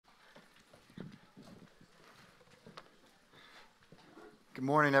Good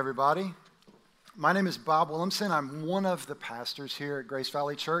morning, everybody. My name is Bob Willumsen. I'm one of the pastors here at Grace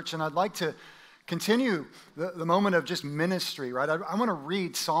Valley Church, and I'd like to continue the moment of just ministry, right? I want to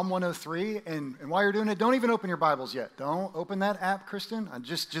read Psalm 103, and while you're doing it, don't even open your Bibles yet. Don't open that app, Kristen.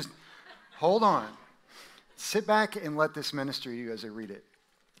 Just hold on. Sit back and let this minister you as I read it.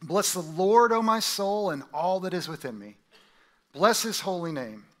 Bless the Lord, O my soul, and all that is within me. Bless his holy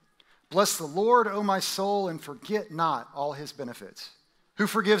name. Bless the Lord, O my soul, and forget not all his benefits, who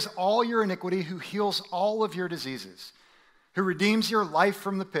forgives all your iniquity, who heals all of your diseases, who redeems your life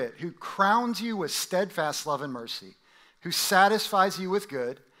from the pit, who crowns you with steadfast love and mercy, who satisfies you with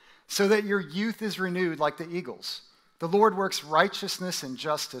good, so that your youth is renewed like the eagles. The Lord works righteousness and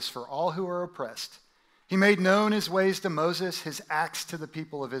justice for all who are oppressed. He made known his ways to Moses, his acts to the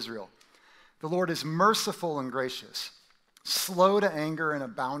people of Israel. The Lord is merciful and gracious, slow to anger and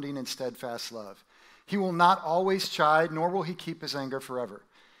abounding in steadfast love. He will not always chide, nor will he keep his anger forever.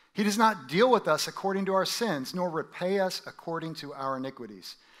 He does not deal with us according to our sins, nor repay us according to our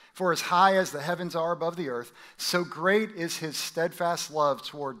iniquities. For as high as the heavens are above the earth, so great is his steadfast love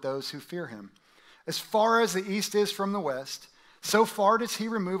toward those who fear him. As far as the east is from the west, so far does he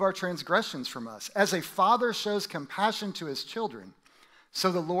remove our transgressions from us. As a father shows compassion to his children,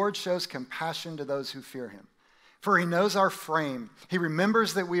 so the Lord shows compassion to those who fear him. For he knows our frame. He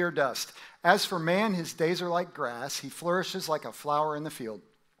remembers that we are dust. As for man, his days are like grass. He flourishes like a flower in the field.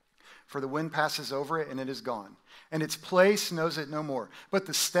 For the wind passes over it, and it is gone, and its place knows it no more. But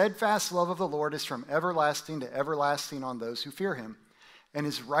the steadfast love of the Lord is from everlasting to everlasting on those who fear him, and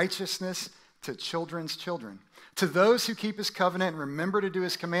his righteousness to children's children. To those who keep his covenant and remember to do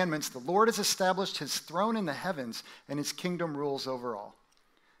his commandments, the Lord has established his throne in the heavens, and his kingdom rules over all.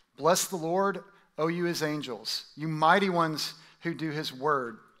 Bless the Lord, O you his angels, you mighty ones who do his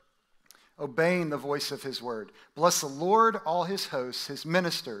word, obeying the voice of his word. Bless the Lord, all his hosts, his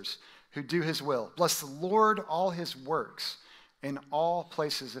ministers who do his will. Bless the Lord, all his works, in all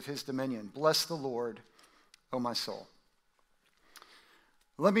places of his dominion. Bless the Lord, O my soul.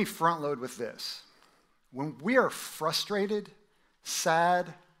 Let me front load with this. When we are frustrated,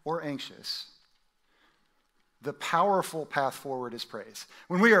 sad, or anxious, the powerful path forward is praise.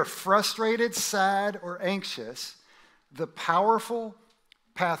 When we are frustrated, sad, or anxious, the powerful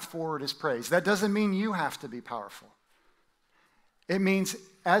path forward is praise. That doesn't mean you have to be powerful. It means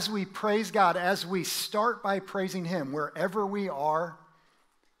as we praise God, as we start by praising him, wherever we are,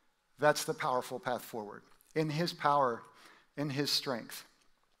 that's the powerful path forward, in his power, in his strength.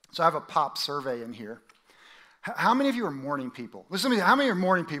 So I have a pop survey in here. How many of you are morning people? Listen to me, how many are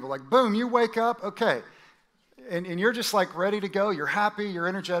morning people? Like, boom, you wake up, okay. And you're just like ready to go. You're happy. You're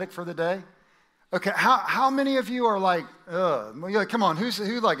energetic for the day. Okay, how many of you are like, come on,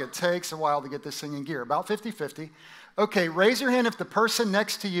 who like it takes a while to get this thing in gear? About 50-50. Okay, raise your hand if the person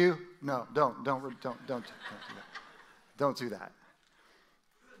next to you, no, don't do that. Don't do that.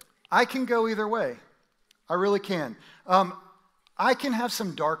 I can go either way. I really can. I can have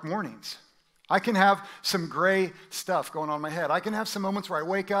some dark mornings. I can have some gray stuff going on in my head. I can have some moments where I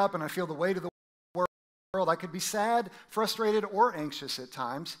wake up and I feel the weight of the world. I could be sad, frustrated, or anxious at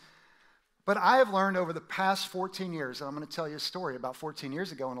times. But I have learned over the past 14 years, and I'm going to tell you a story about 14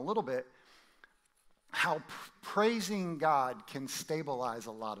 years ago in a little bit, how praising God can stabilize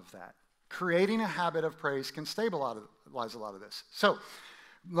a lot of that. Creating a habit of praise can stabilize a lot of this. So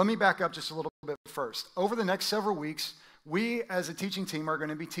let me back up just a little bit first. Over the next several weeks, we as a teaching team are going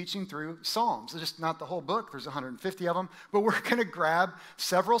to be teaching through Psalms. Just not the whole book, there's 150 of them, but we're going to grab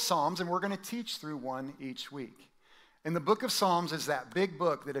several Psalms and we're going to teach through one each week. And the book of Psalms is that big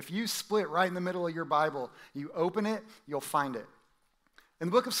book that if you split right in the middle of your Bible, you open it, you'll find it. And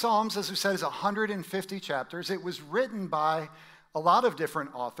the book of Psalms, as we said, is 150 chapters. It was written by a lot of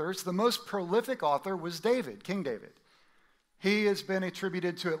different authors. The most prolific author was David, King David. He has been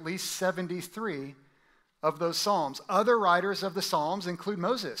attributed to at least 73 of those Psalms. Other writers of the Psalms include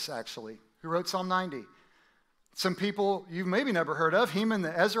Moses, actually, who wrote Psalm 90. Some people you've maybe never heard of, Heman the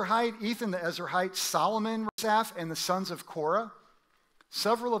Ezrahite, Ethan the Ezrahite, Solomon, Asaph, and the sons of Korah.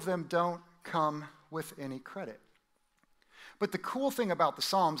 Several of them don't come with any credit. But the cool thing about the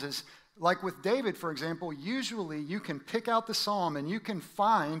Psalms is, like with David, for example, usually you can pick out the Psalm and you can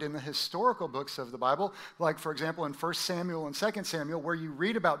find in the historical books of the Bible, like for example in 1 Samuel and 2 Samuel, where you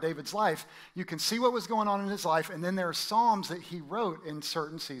read about David's life, you can see what was going on in his life, and then there are Psalms that he wrote in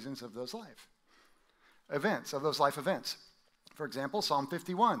certain seasons of those life events. For example, Psalm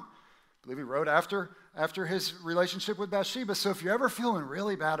 51. I believe he wrote after his relationship with Bathsheba. So if you're ever feeling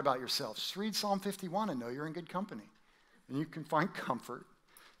really bad about yourself, just read Psalm 51 and know you're in good company. And you can find comfort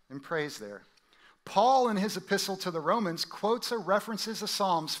and praise there. Paul, in his epistle to the Romans, quotes or references the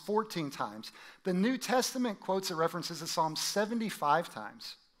Psalms 14 times. The New Testament quotes or references the Psalms 75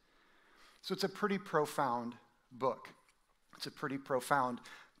 times. So it's a pretty profound book. It's a pretty profound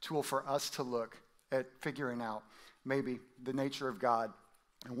tool for us to look at figuring out maybe the nature of God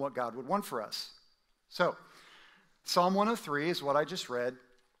and what God would want for us. So, Psalm 103 is what I just read.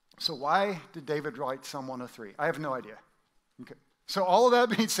 So why did David write Psalm 103? I have no idea. Okay. So all of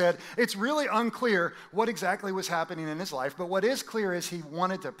that being said, it's really unclear what exactly was happening in his life, but what is clear is he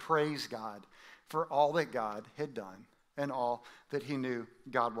wanted to praise God for all that God had done and all that he knew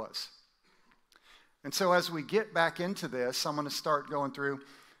God was. And so as we get back into this, I'm going to start going through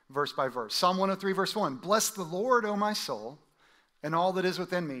verse by verse. Psalm 103, verse 1, "Bless the Lord, O my soul, and all that is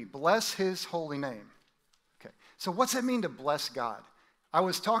within me. Bless his holy name." Okay, so what's it mean to bless God? I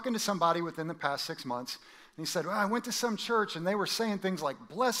was talking to somebody within the past 6 months, and he said, well, I went to some church, and they were saying things like,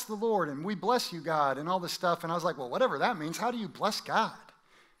 bless the Lord, and we bless you, God, and all this stuff. And I was like, well, whatever that means, how do you bless God?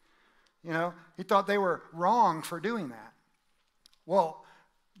 You know, he thought they were wrong for doing that. Well,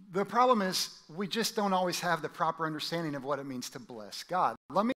 the problem is we just don't always have the proper understanding of what it means to bless God.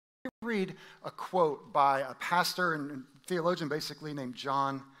 Let me read a quote by a pastor and theologian basically named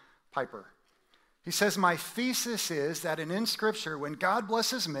John Piper. He says, "My thesis is that in Scripture, when God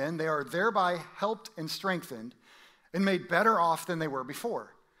blesses men, they are thereby helped and strengthened and made better off than they were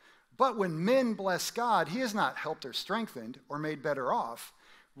before. But when men bless God, he is not helped or strengthened or made better off.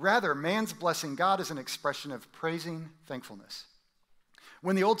 Rather, man's blessing God is an expression of praising thankfulness.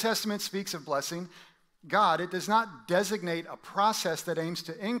 When the Old Testament speaks of blessing God, it does not designate a process that aims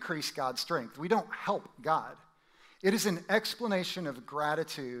to increase God's strength. We don't help God. It is an explanation of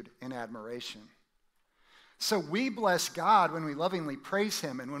gratitude and admiration. So we bless God when we lovingly praise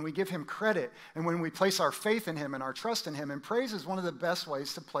him and when we give him credit and when we place our faith in him and our trust in him. And praise is one of the best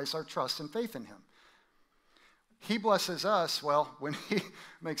ways to place our trust and faith in him. He blesses us, well, when he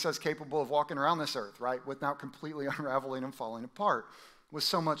makes us capable of walking around this earth, right, without completely unraveling and falling apart, with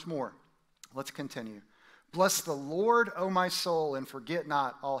so much more. Let's continue. Bless the Lord, O my soul, and forget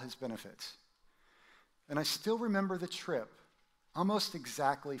not all his benefits. And I still remember the trip almost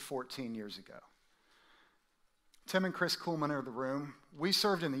exactly 14 years ago. Tim and Chris Kuhlman are in the room. We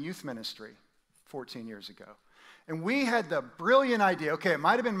served in the youth ministry 14 years ago. And we had the brilliant idea, okay, it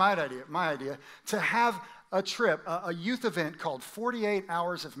might have been my idea, to have a trip, a youth event called 48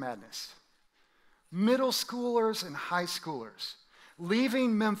 Hours of Madness. Middle schoolers and high schoolers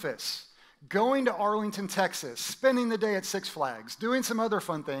leaving Memphis, going to Arlington, Texas, spending the day at Six Flags, doing some other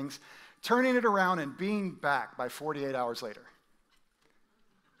fun things, turning it around and being back by 48 hours later.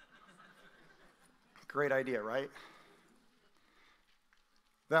 Great idea, right?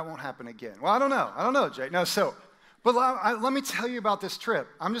 That won't happen again. Well, I don't know, Jay. No, so, but let me tell you about this trip.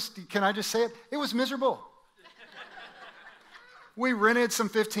 Can I just say it? It was miserable. We rented some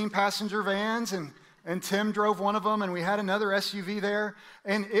 15-passenger vans, and Tim drove one of them, and we had another SUV there,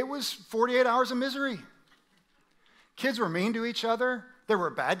 and it was 48 hours of misery. Kids were mean to each other. There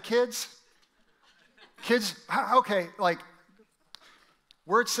were bad kids. Okay, like,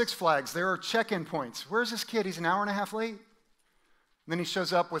 we're at Six Flags. There are check-in points. Where's this kid? He's an hour and a half late. And then he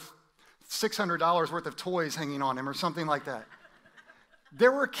shows up with $600 worth of toys hanging on him or something like that.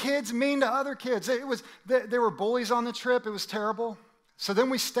 There were kids mean to other kids. There were bullies on the trip. It was terrible. So then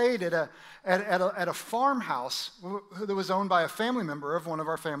we stayed at a farmhouse that was owned by a family member of one of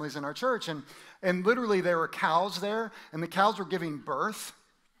our families in our church. And literally there were cows there, and the cows were giving birth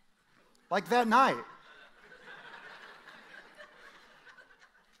like that night.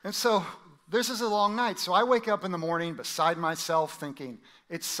 And so this is a long night. So I wake up in the morning beside myself thinking,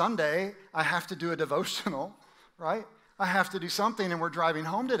 it's Sunday, I have to do a devotional, right? I have to do something, and we're driving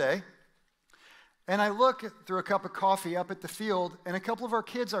home today. And I look through a cup of coffee up at the field, and a couple of our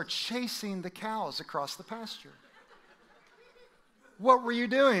kids are chasing the cows across the pasture. What were you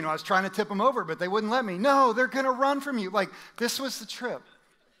doing? I was trying to tip them over, but they wouldn't let me. No, they're going to run from you. Like, this was the trip.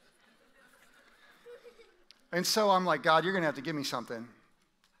 And so I'm like, God, you're going to have to give me something.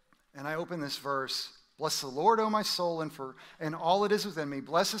 And I open this verse, bless the Lord, O my soul, and all it is within me.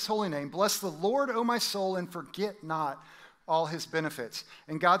 Bless his holy name. Bless the Lord, O my soul, and forget not all his benefits.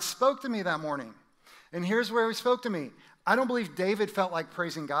 And God spoke to me that morning. And here's where he spoke to me. I don't believe David felt like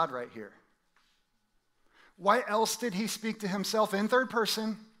praising God right here. Why else did he speak to himself in third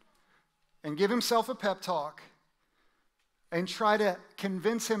person and give himself a pep talk and try to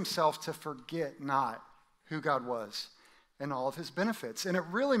convince himself to forget not who God was and all of his benefits? And it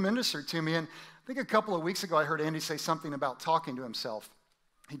really ministered to me. And I think a couple of weeks ago, I heard Andy say something about talking to himself.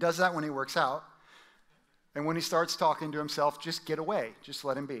 He does that when he works out. And when he starts talking to himself, just get away. Just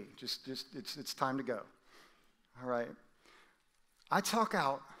let him be. It's time to go. All right. I talk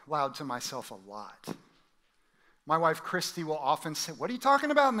out loud to myself a lot. My wife, Christy, will often say, "What are you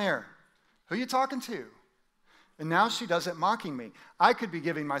talking about in there? Who are you talking to?" And now she does it mocking me. I could be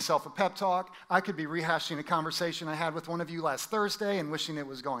giving myself a pep talk. I could be rehashing a conversation I had with one of you last Thursday and wishing it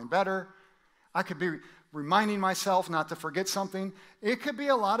was going better. I could be reminding myself not to forget something. It could be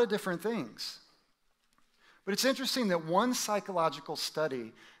a lot of different things. But it's interesting that one psychological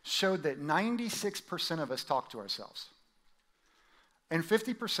study showed that 96% of us talk to ourselves. And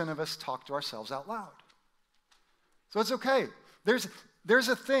 50% of us talk to ourselves out loud. So it's okay. There's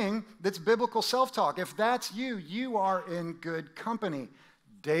a thing that's biblical self-talk. If that's you, you are in good company.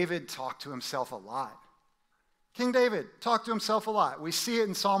 David talked to himself a lot. King David talked to himself a lot. We see it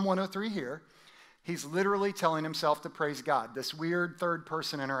in Psalm 103 here. He's literally telling himself to praise God, this weird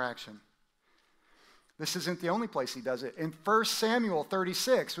third-person interaction. This isn't the only place he does it. In 1 Samuel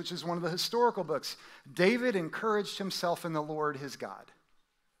 36, which is one of the historical books, David encouraged himself in the Lord his God.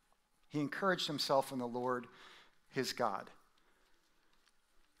 He encouraged himself in the Lord his God.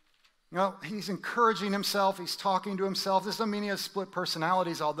 You know, he's encouraging himself. He's talking to himself. This doesn't mean he has split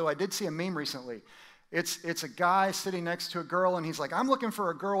personalities, although I did see a meme recently. It's a guy sitting next to a girl, and he's like, "I'm looking for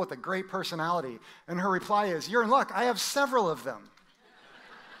a girl with a great personality." And her reply is, "You're in luck. I have several of them."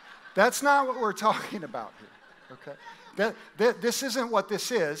 That's not what we're talking about here, okay? This isn't what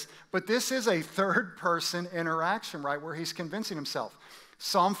this is, but this is a third-person interaction, right, where he's convincing himself.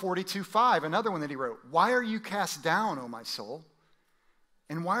 Psalm 42:5, another one that he wrote, "Why are you cast down, O my soul?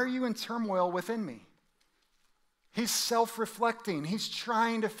 And why are you in turmoil within me?" He's self-reflecting. He's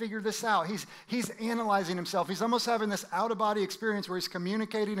trying to figure this out. He's analyzing himself. He's almost having this out-of-body experience where he's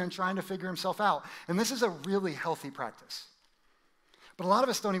communicating and trying to figure himself out. And this is a really healthy practice. But a lot of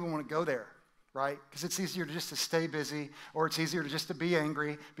us don't even want to go there, right? Because it's easier just to stay busy, or it's easier just to be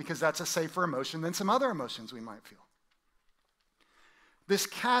angry because that's a safer emotion than some other emotions we might feel. This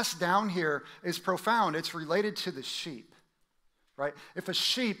cast down here is profound. It's related to the sheep, right? If a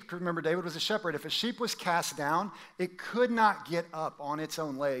sheep, remember David was a shepherd, if a sheep was cast down, it could not get up on its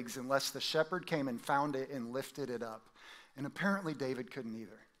own legs unless the shepherd came and found it and lifted it up. And apparently David couldn't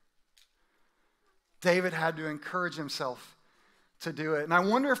either. David had to encourage himself to do it. And I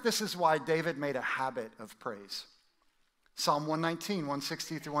wonder if this is why David made a habit of praise. Psalm 119,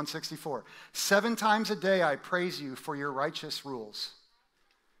 160 through 164. 7 times a day I praise you for your righteous rules.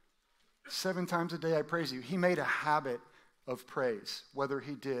 7 times a day I praise you. He made a habit of praise, whether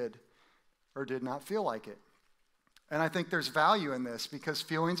he did or did not feel like it. And I think there's value in this because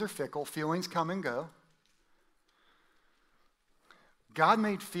feelings are fickle. Feelings come and go. God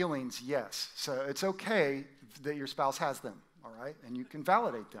made feelings, yes. So it's okay that your spouse has them. All right? And you can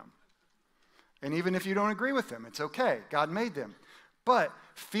validate them. And even if you don't agree with them, it's okay. God made them. But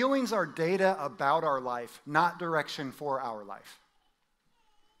feelings are data about our life, not direction for our life.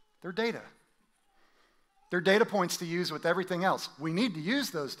 They're data. They're data points to use with everything else. We need to use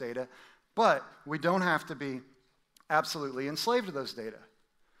those data, but we don't have to be absolutely enslaved to those data.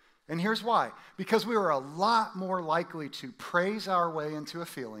 And here's why. Because we are a lot more likely to praise our way into a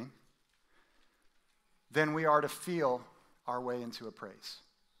feeling than we are to feel our way into a praise.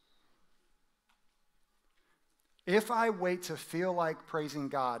 If I wait to feel like praising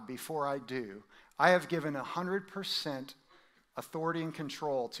God before I do, I have given 100% authority and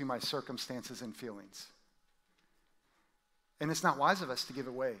control to my circumstances and feelings. And it's not wise of us to give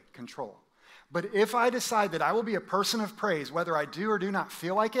away control. But if I decide that I will be a person of praise, whether I do or do not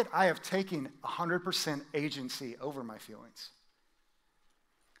feel like it, I have taken 100% agency over my feelings.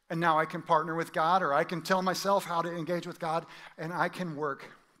 And now I can partner with God, or I can tell myself how to engage with God, and I can work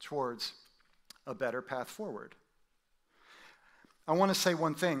towards a better path forward. I want to say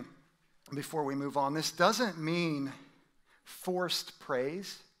one thing before we move on. This doesn't mean forced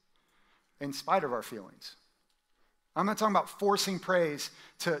praise in spite of our feelings. I'm not talking about forcing praise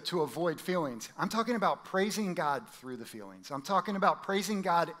to avoid feelings. I'm talking about praising God through the feelings. I'm talking about praising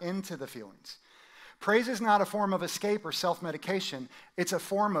God into the feelings. Praise is not a form of escape or self-medication. It's a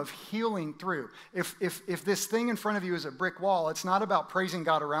form of healing through. If this thing in front of you is a brick wall, it's not about praising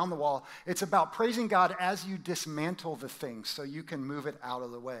God around the wall. It's about praising God as you dismantle the thing so you can move it out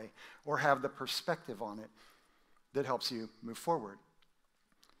of the way or have the perspective on it that helps you move forward.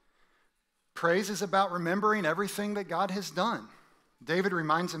 Praise is about remembering everything that God has done. David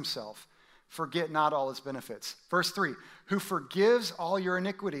reminds himself, forget not all his benefits. Verse 3, who forgives all your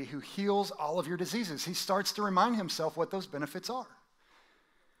iniquity, who heals all of your diseases. He starts to remind himself what those benefits are.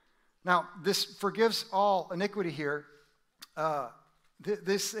 Now, this forgives all iniquity here,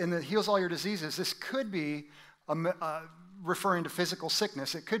 this, and that heals all your diseases, this could be referring to physical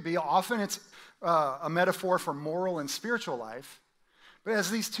sickness. It could be, often it's a metaphor for moral and spiritual life. But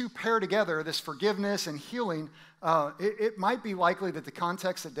as these two pair together, this forgiveness and healing, it might be likely that the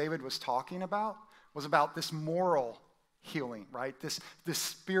context that David was talking about was about this moral healing, right? This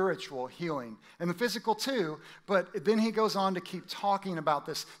spiritual healing. And the physical too, but then he goes on to keep talking about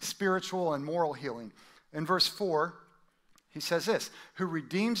this spiritual and moral healing. In verse 4, he says this, who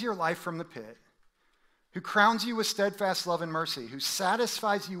redeems your life from the pit, who crowns you with steadfast love and mercy, who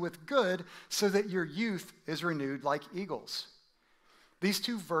satisfies you with good so that your youth is renewed like eagles. These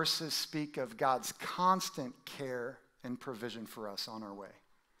two verses speak of God's constant care and provision for us on our way.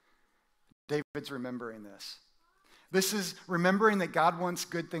 David's remembering this. This is remembering that God wants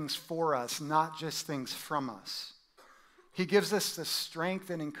good things for us, not just things from us. He gives us the strength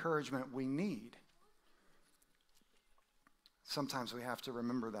and encouragement we need. Sometimes we have to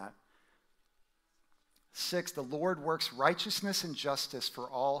remember that. 6, the Lord works righteousness and justice for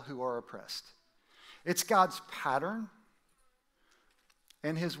all who are oppressed. It's God's pattern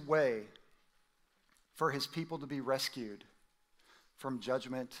and his way for his people to be rescued from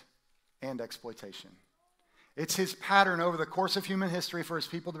judgment and exploitation. It's his pattern over the course of human history for his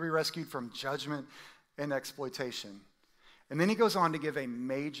people to be rescued from judgment and exploitation. And then he goes on to give a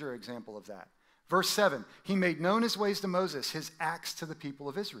major example of that. Verse 7, he made known his ways to Moses, his acts to the people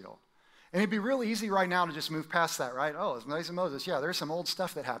of Israel. And it'd be real easy right now to just move past that, right? Oh, it's ways of Moses. Yeah, there's some old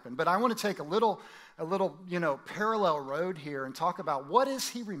stuff that happened. But I want to take a little, parallel road here and talk about what is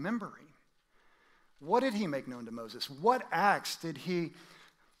he remembering? What did he make known to Moses? What acts did he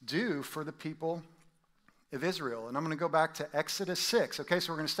do for the people of Israel? And I'm going to go back to Exodus 6. Okay,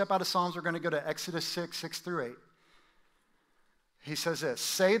 so we're going to step out of Psalms. We're going to go to Exodus 6, 6 through 8. He says this,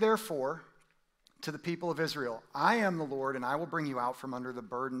 say therefore to the people of Israel, I am the Lord, and I will bring you out from under the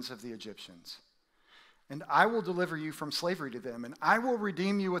burdens of the Egyptians. And I will deliver you from slavery to them, and I will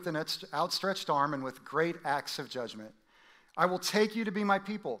redeem you with an outstretched arm and with great acts of judgment. I will take you to be my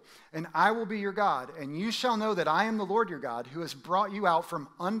people, and I will be your God, and you shall know that I am the Lord your God, who has brought you out from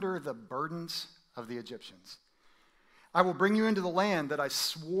under the burdens of the Egyptians. I will bring you into the land that I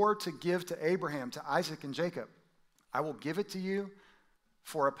swore to give to Abraham, to Isaac, and Jacob. I will give it to you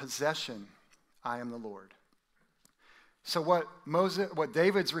for a possession. I am the Lord. So what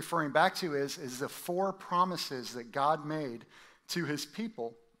David's referring back to is the 4 promises that God made to his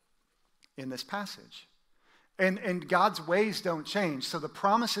people in this passage. And God's ways don't change. So the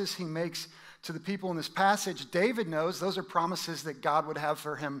promises he makes to the people in this passage, David knows those are promises that God would have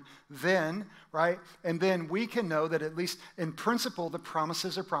for him then, right? And then we can know that at least in principle, the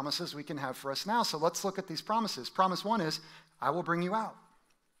promises are promises we can have for us now. So let's look at these promises. Promise 1 is, I will bring you out.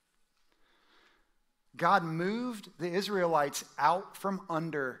 God moved the Israelites out from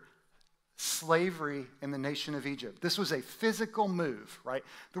under slavery in the nation of Egypt. This was a physical move, right?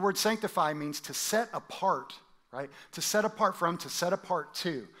 The word sanctify means to set apart, right? To set apart from, to set apart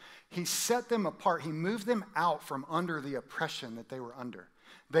to. He set them apart. He moved them out from under the oppression that they were under.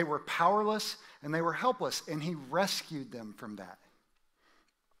 They were powerless and they were helpless, and he rescued them from that.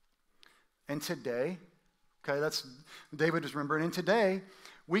 And today, okay, that's David is remembering, and today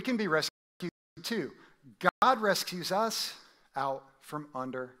we can be rescued too. God rescues us out from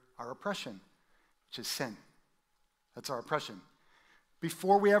under our oppression, which is sin. That's our oppression.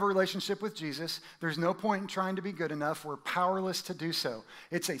 Before we have a relationship with Jesus, there's no point in trying to be good enough. We're powerless to do so.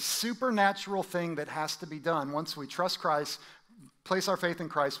 It's a supernatural thing that has to be done. Once we trust Christ, place our faith in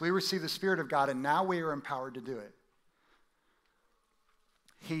Christ, we receive the Spirit of God, and now we are empowered to do it.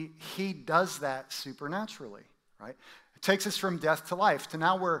 He does that supernaturally, right? It takes us from death to life, to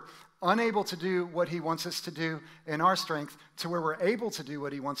now we're unable to do what he wants us to do in our strength, to where we're able to do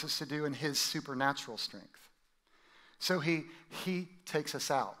what he wants us to do in his supernatural strength. So he takes us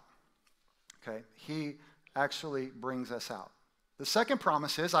out, okay? He actually brings us out. The second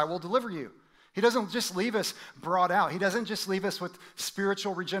promise is, I will deliver you. He doesn't just leave us brought out. He doesn't just leave us with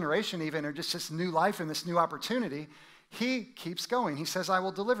spiritual regeneration even, or just this new life and this new opportunity. He keeps going. He says, I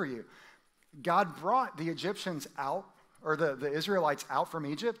will deliver you. God brought the Egyptians out, or the Israelites out from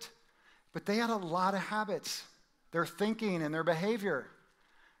Egypt, but they had a lot of habits, their thinking and their behavior.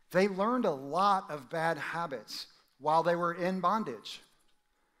 They learned a lot of bad habits while they were in bondage.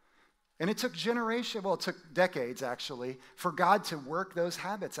 And it took it took decades actually, for God to work those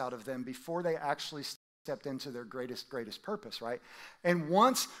habits out of them before they actually stepped into their greatest purpose, right? And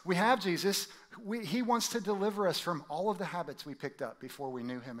once we have Jesus, he wants to deliver us from all of the habits we picked up before we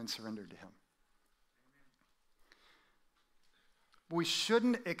knew him and surrendered to him. We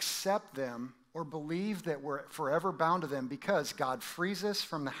shouldn't accept them or believe that we're forever bound to them because God frees us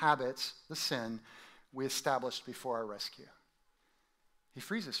from the habits, the sin, we established before our rescue. He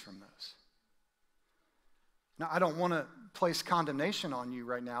frees us from those. Now, I don't want to place condemnation on you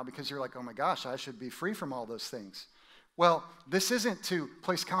right now because you're like, oh my gosh, I should be free from all those things. Well, this isn't to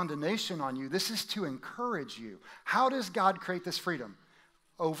place condemnation on you. This is to encourage you. How does God create this freedom?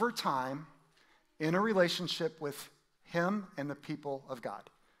 Over time, in a relationship with Him and the people of God.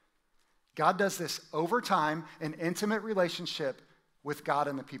 God does this over time, an intimate relationship with God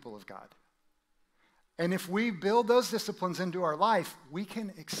and the people of God. And if we build those disciplines into our life, we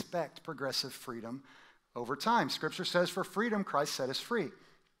can expect progressive freedom over time. Scripture says, for freedom, Christ set us free.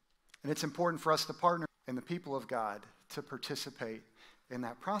 And it's important for us to partner in the people of God to participate in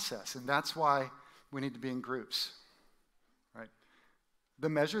that process. And that's why we need to be in groups, right? The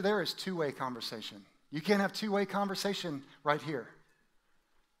measure there is two-way conversation. You can't have two-way conversation right here.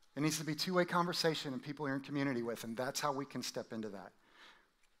 It needs to be two-way conversation and people you're in community with, and that's how we can step into that.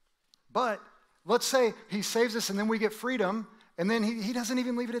 But let's say He saves us and then we get freedom, and then he doesn't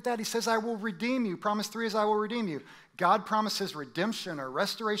even leave it at that. He says, I will redeem you. Promise 3 is I will redeem you. God promises redemption or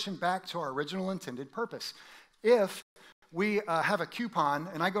restoration back to our original intended purpose. If we have a coupon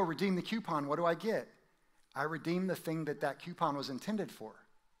and I go redeem the coupon, what do I get? I redeem the thing that coupon was intended for.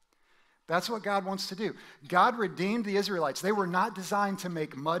 That's what God wants to do. God redeemed the Israelites. They were not designed to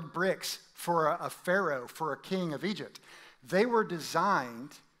make mud bricks for a pharaoh, for a king of Egypt. They were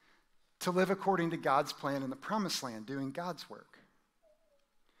designed to live according to God's plan in the promised land, doing God's work.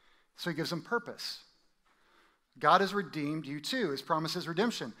 So He gives them purpose. God has redeemed you too. His promise is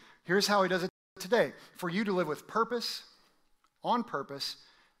redemption. Here's how He does it today. For you to live with purpose, on purpose,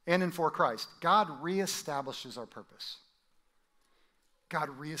 and in for Christ. God reestablishes our purpose. God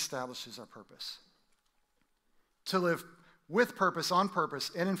reestablishes our purpose. To live with purpose, on purpose,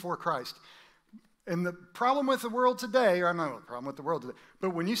 and in for Christ. And the problem with the world today, or I'm not the problem with the world today,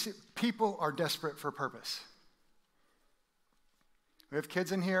 but when you see people are desperate for purpose. We have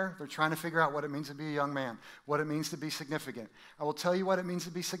kids in here, they're trying to figure out what it means to be a young man, what it means to be significant. I will tell you what it means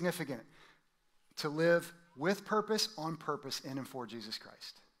to be significant. To live with purpose, on purpose, in and for Jesus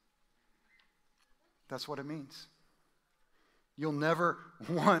Christ. That's what it means. You'll never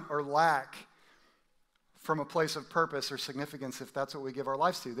want or lack from a place of purpose or significance if that's what we give our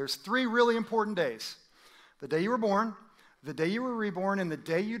lives to. There's 3 really important days. The day you were born, the day you were reborn, and the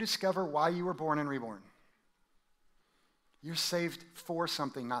day you discover why you were born and reborn. You're saved for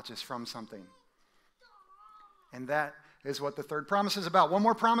something, not just from something. And that is what the third promise is about. One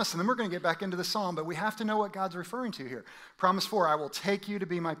more promise, and then we're going to get back into the psalm, but we have to know what God's referring to here. Promise 4, I will take you to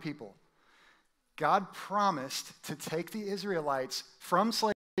be my people. God promised to take the Israelites from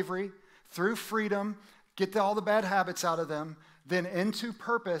slavery, through freedom, get all the bad habits out of them, then into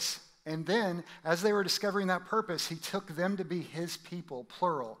purpose, and then, as they were discovering that purpose, He took them to be His people,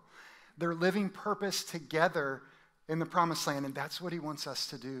 plural. They're living purpose together in the promised land, and that's what He wants us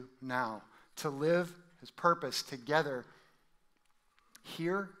to do now, to live His purpose together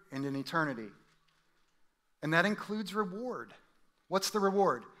here and in eternity. And that includes reward. What's the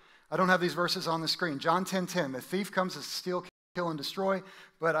reward? I don't have these verses on the screen. John 10:10, the thief comes to steal, kill, and destroy,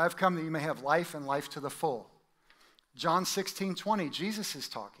 but I've come that you may have life and life to the full. John 16:20, Jesus is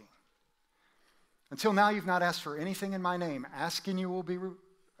talking. Until now you've not asked for anything in my name. Ask and you will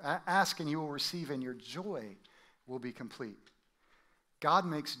receive, and your joy will be complete. God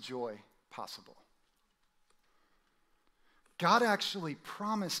makes joy possible. God actually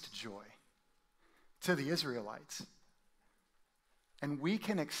promised joy to the Israelites. And we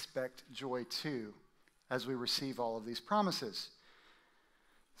can expect joy too as we receive all of these promises.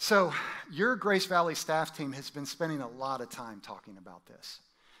 So your Grace Valley staff team has been spending a lot of time talking about this.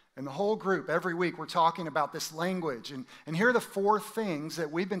 And the whole group, every week, we're talking about this language. And here are the 4 things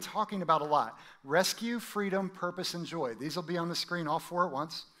that we've been talking about a lot. Rescue, freedom, purpose, and joy. These will be on the screen, all 4 at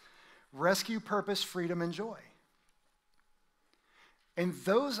once. Rescue, purpose, freedom, and joy. And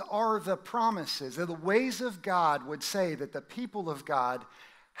those are the promises. They're the ways of God would say that the people of God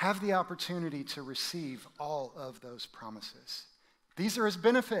have the opportunity to receive all of those promises. These are His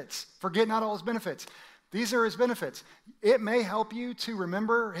benefits. Forget not all His benefits. These are His benefits. It may help you to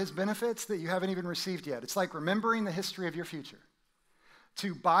remember His benefits that you haven't even received yet. It's like remembering the history of your future.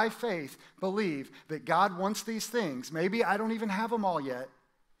 To, by faith, believe that God wants these things. Maybe I don't even have them all yet.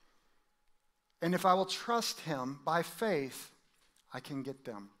 And if I will trust Him by faith, I can get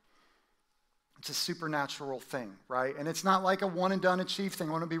them. It's a supernatural thing, right? And it's not like a one and done achieve thing.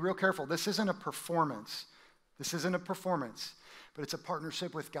 I want to be real careful. This isn't a performance. This isn't a performance, but it's a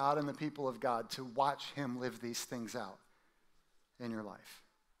partnership with God and the people of God to watch Him live these things out in your life.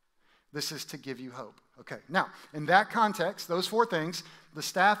 This is to give you hope. Okay, now, in that context, those four things, the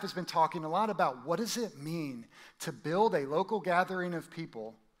staff has been talking a lot about what does it mean to build a local gathering of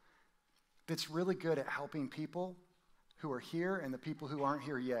people that's really good at helping people who are here and the people who aren't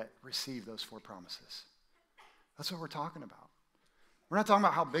here yet receive those four promises. That's what we're talking about. We're not talking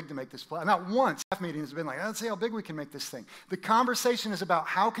about how big to make this place. Not one staff meeting has been like, let's see how big we can make this thing. The conversation is about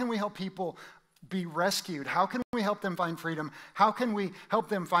how can we help people be rescued? How can we help them find freedom? How can we help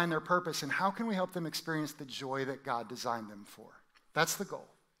them find their purpose? And how can we help them experience the joy that God designed them for? That's the goal.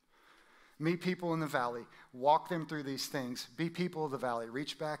 Meet people in the valley. Walk them through these things. Be people of the valley.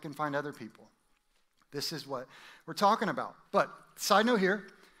 Reach back and find other people. This is what we're talking about. But side note here,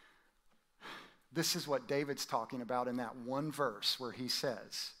 this is what David's talking about in that one verse where he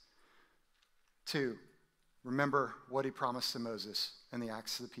says to remember what he promised to Moses and the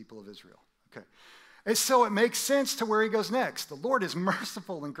acts of the people of Israel. Okay. And so it makes sense to where he goes next. The Lord is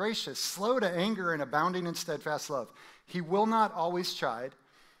merciful and gracious, slow to anger and abounding in steadfast love. He will not always chide,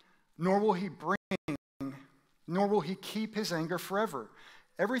 nor will he keep his anger forever.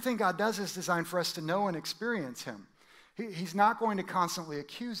 Everything God does is designed for us to know and experience him. He's not going to constantly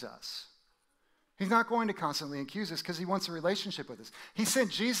accuse us. He's not going to constantly accuse us because he wants a relationship with us. He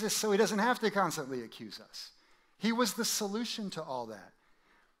sent Jesus so he doesn't have to constantly accuse us. He was the solution to all that.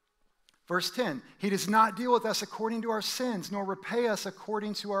 Verse 10, he does not deal with us according to our sins, nor repay us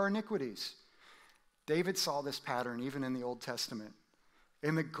according to our iniquities. David saw this pattern even in the Old Testament.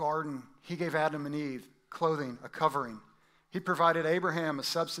 In the garden, he gave Adam and Eve clothing, a covering. He provided Abraham a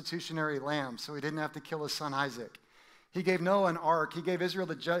substitutionary lamb so he didn't have to kill his son Isaac. He gave Noah an ark. He gave Israel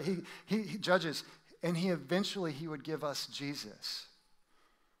the judges. And he would give us Jesus.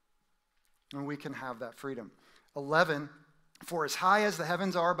 And we can have that freedom. 11, for as high as the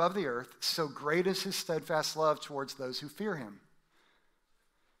heavens are above the earth, so great is his steadfast love towards those who fear him.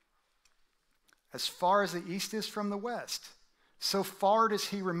 As far as the east is from the west, so far does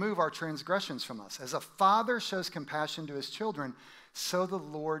he remove our transgressions from us. As a father shows compassion to his children, so the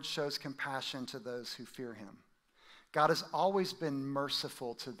Lord shows compassion to those who fear him. God has always been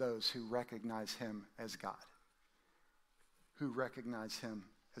merciful to those who recognize him as God, who recognize him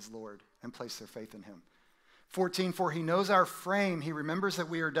as Lord and place their faith in him. 14, for he knows our frame. He remembers that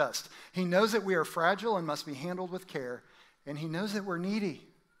we are dust. He knows that we are fragile and must be handled with care. And he knows that we're needy.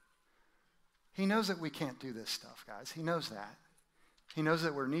 He knows that we can't do this stuff, guys. He knows that. He knows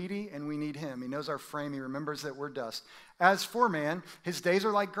that we're needy and we need him. He knows our frame. He remembers that we're dust. As for man, his days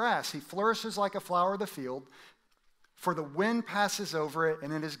are like grass. He flourishes like a flower of the field. For the wind passes over it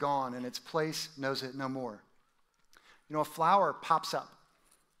and it is gone, and its place knows it no more. You know, a flower pops up.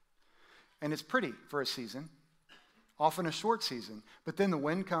 And it's pretty for a season. Often a short season, but then the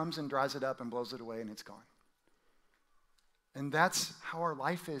wind comes and dries it up and blows it away and it's gone. And that's how our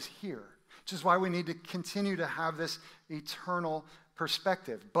life is here, which is why we need to continue to have this eternal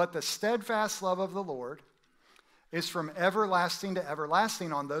perspective. But the steadfast love of the Lord is from everlasting to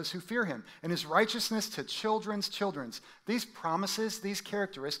everlasting on those who fear him, and his righteousness to children's children. These promises, these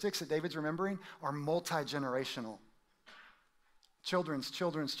characteristics that David's remembering are multi-generational. Children's.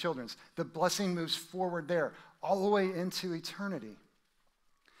 The blessing moves forward there, all the way into eternity.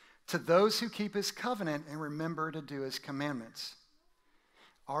 To those who keep his covenant and remember to do his commandments.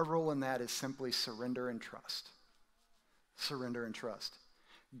 Our role in that is simply surrender and trust. Surrender and trust.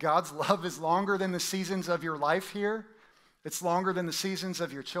 God's love is longer than the seasons of your life here. It's longer than the seasons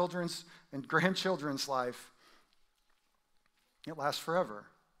of your children's and grandchildren's life. It lasts forever.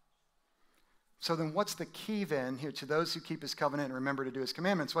 So then what's the key then here to those who keep his covenant and remember to do his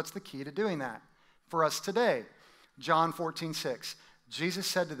commandments? What's the key to doing that for us today? John 14:6. Jesus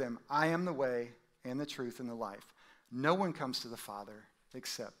said to them, I am the way and the truth and the life. No one comes to the Father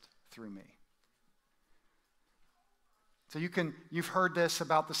except through me. So you've heard this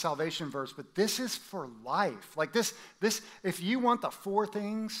about the salvation verse, but this is for life. Like this, if you want the four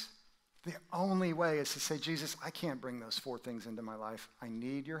things, the only way is to say, Jesus, I can't bring those four things into my life. I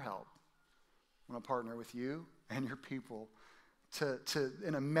need your help. I want to partner with you and your people to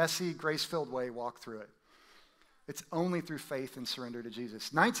in a messy, grace-filled way, walk through it. It's only through faith and surrender to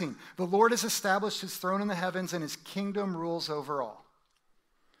Jesus. 19, the Lord has established his throne in the heavens and his kingdom rules over all.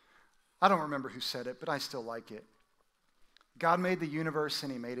 I don't remember who said it, but I still like it. God made the universe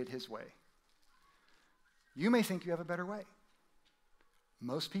and he made it his way. You may think you have a better way.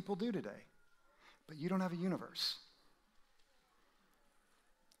 Most people do today, but you don't have a universe.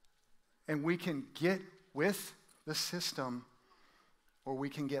 And we can get with the system, or we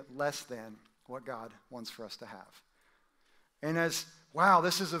can get less than what God wants for us to have. And as, wow,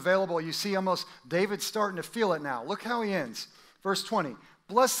 this is available, you see almost David's starting to feel it now. Look how he ends. Verse 20,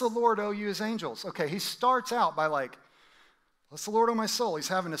 Bless the Lord, O you his angels. Okay, he starts out by like, bless the Lord, O my soul. He's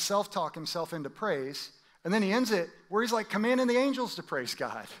having to self-talk himself into praise. And then he ends it where he's like commanding the angels to praise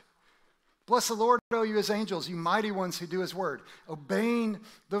God. Bless the Lord, O you his angels, you mighty ones who do his word, obeying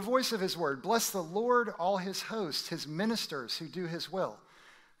the voice of his word. Bless the Lord, all his hosts, his ministers who do his will.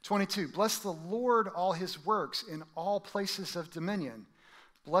 22, bless the Lord, all his works in all places of dominion.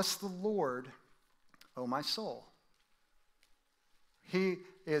 Bless the Lord, O my soul. He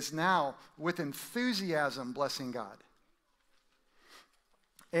is now with enthusiasm blessing God.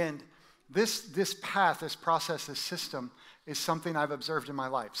 And this path, this process, this system is something I've observed in my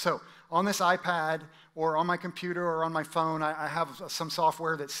life. So on this iPad or on my computer or on my phone, I have some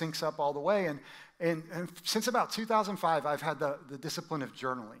software that syncs up all the way. And since about 2005, I've had the discipline of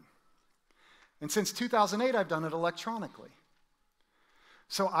journaling. And since 2008, I've done it electronically.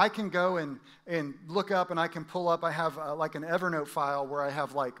 So I can go and look up and I can pull up, I have like an Evernote file where I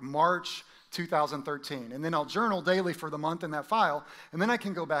have like March 2013. And then I'll journal daily for the month in that file, and then I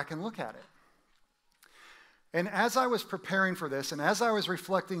can go back and look at it. And as I was preparing for this, and as I was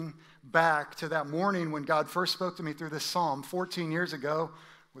reflecting back to that morning when God first spoke to me through this psalm 14 years ago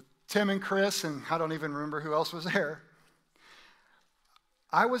with Tim and Chris, and I don't even remember who else was there,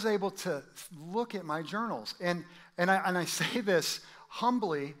 I was able to look at my journals. And I say this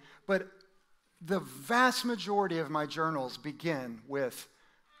humbly, but the vast majority of my journals begin with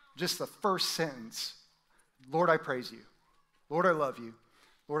just the first sentence, Lord, I praise you. Lord, I love you.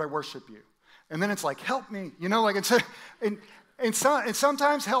 Lord, I worship you. And then it's like, help me. You know, like it's and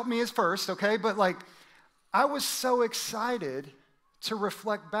sometimes help me is first, okay? But like, I was so excited to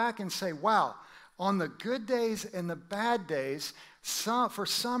reflect back and say, wow, on the good days and the bad days, for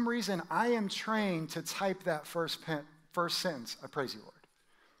some reason, I am trained to type that first sentence. I praise you, Lord.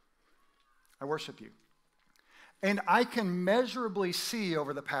 I worship you. And I can measurably see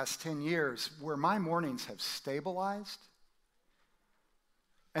over the past 10 years where my mornings have stabilized.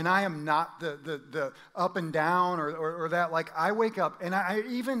 And I am not the up and down or that. Like, I wake up, and I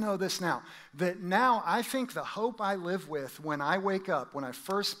even know this now, that now I think the hope I live with when I wake up, when I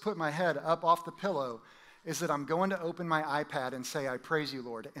first put my head up off the pillow, is that I'm going to open my iPad and say, I praise you,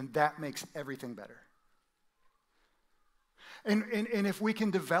 Lord, and that makes everything better. And if we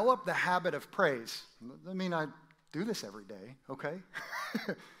can develop the habit of praise, I mean, I do this every day, okay?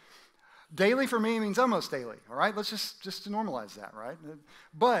 Daily for me means almost daily, all right? Let's just normalize that, right?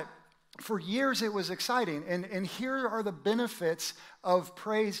 But for years it was exciting, and here are the benefits of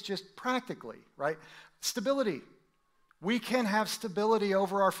praise just practically, right? Stability. We can have stability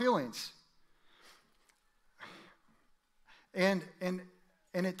over our feelings. And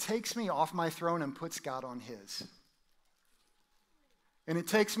it takes me off my throne and puts God on his. And it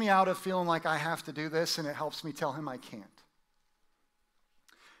takes me out of feeling like I have to do this, and it helps me tell him I can't.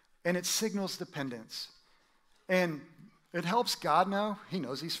 And it signals dependence. And it helps God know, he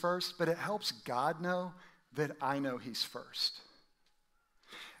knows he's first, but it helps God know that I know he's first.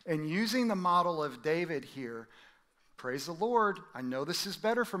 And using the model of David here, praise the Lord, I know this is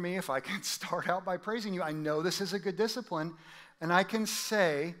better for me if I can start out by praising you. I know this is a good discipline, and I can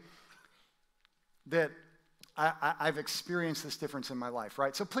say that I've experienced this difference in my life,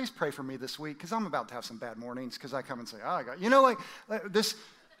 right? So please pray for me this week, because I'm about to have some bad mornings, because I come and say, oh, I got, you know, like this,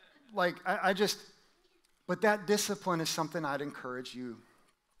 like I just, but that discipline is something I'd encourage you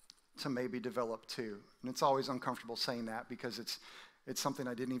to maybe develop too. And it's always uncomfortable saying that, because it's something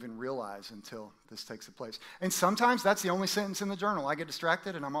I didn't even realize until this takes place. And sometimes that's the only sentence in the journal. I get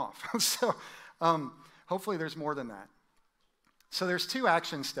distracted and I'm off. So hopefully there's more than that. So there's 2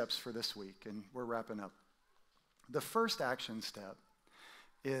 action steps for this week, and we're wrapping up. The first action step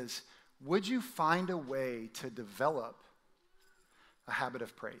is, would you find a way to develop a habit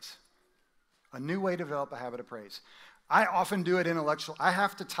of praise? A new way to develop a habit of praise. I often do it intellectual. I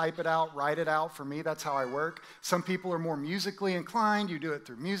have to type it out, write it out. For me, that's how I work. Some people are more musically inclined. You do it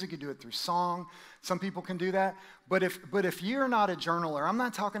through music. You do it through song. Some people can do that. But if you're not a journaler, I'm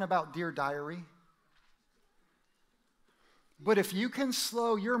not talking about Dear Diary. But if you can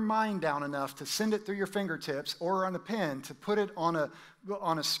slow your mind down enough to send it through your fingertips or on a pen, to put it on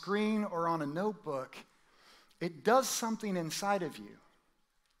a screen or on a notebook, it does something inside of you.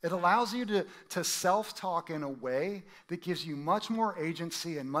 It allows you to self-talk in a way that gives you much more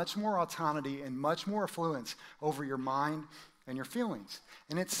agency and much more autonomy and much more affluence over your mind and your feelings.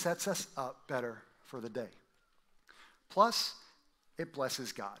 And it sets us up better for the day. Plus, it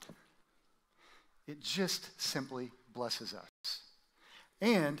blesses God. It just simply blesses us.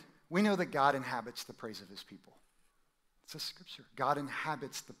 And we know that God inhabits the praise of his people. It's a scripture. God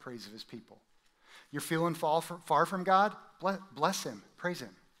inhabits the praise of his people. You're feeling far from God? Bless him, praise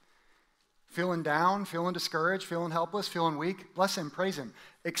him. Feeling down, feeling discouraged, feeling helpless, feeling weak? Bless him, praise him.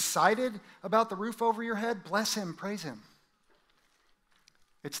 Excited about the roof over your head? Bless him, praise him.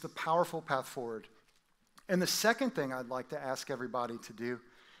 It's the powerful path forward. And the second thing I'd like to ask everybody to do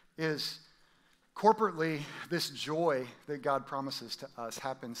is corporately, this joy that God promises to us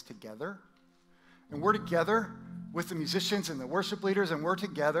happens together. And we're together with the musicians and the worship leaders, and we're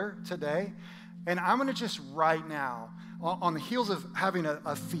together today. And I'm going to just right now, on the heels of having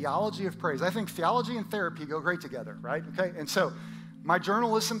a theology of praise, I think theology and therapy go great together, right? Okay, and so my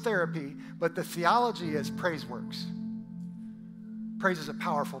journalism therapy, but the theology is praise works. Praise is a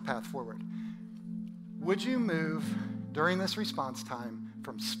powerful path forward. Would you move during this response time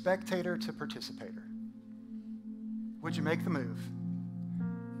from spectator to participator? Would you make the move?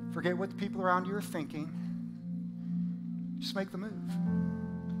 Forget what the people around you are thinking. Just make the move.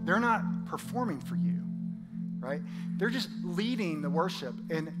 They're not performing for you, right? They're just leading the worship.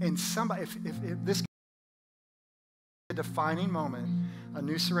 And somebody, if this is a defining moment, a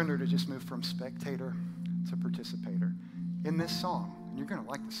new surrender to just move from spectator to participator in this song. And you're going to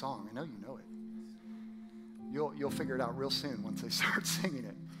like the song. I know you know it. You'll figure it out real soon once they start singing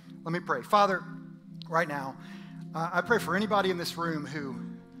it. Let me pray. Father, right now, I pray for anybody in this room who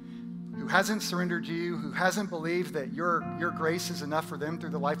hasn't surrendered to you, who hasn't believed that your grace is enough for them through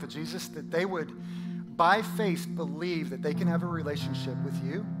the life of Jesus, that they would, by faith, believe that they can have a relationship with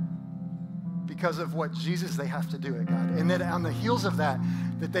you because of what Jesus they have to do it, God. And that on the heels of that,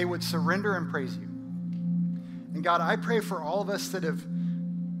 that they would surrender and praise you. And God, I pray for all of us that have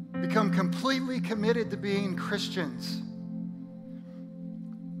become completely committed to being Christians,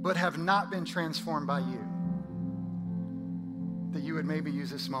 but have not been transformed by you, that you would maybe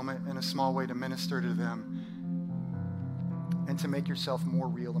use this moment in a small way to minister to them and to make yourself more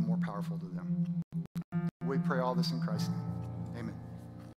real and more powerful to them. We pray all this in Christ's name.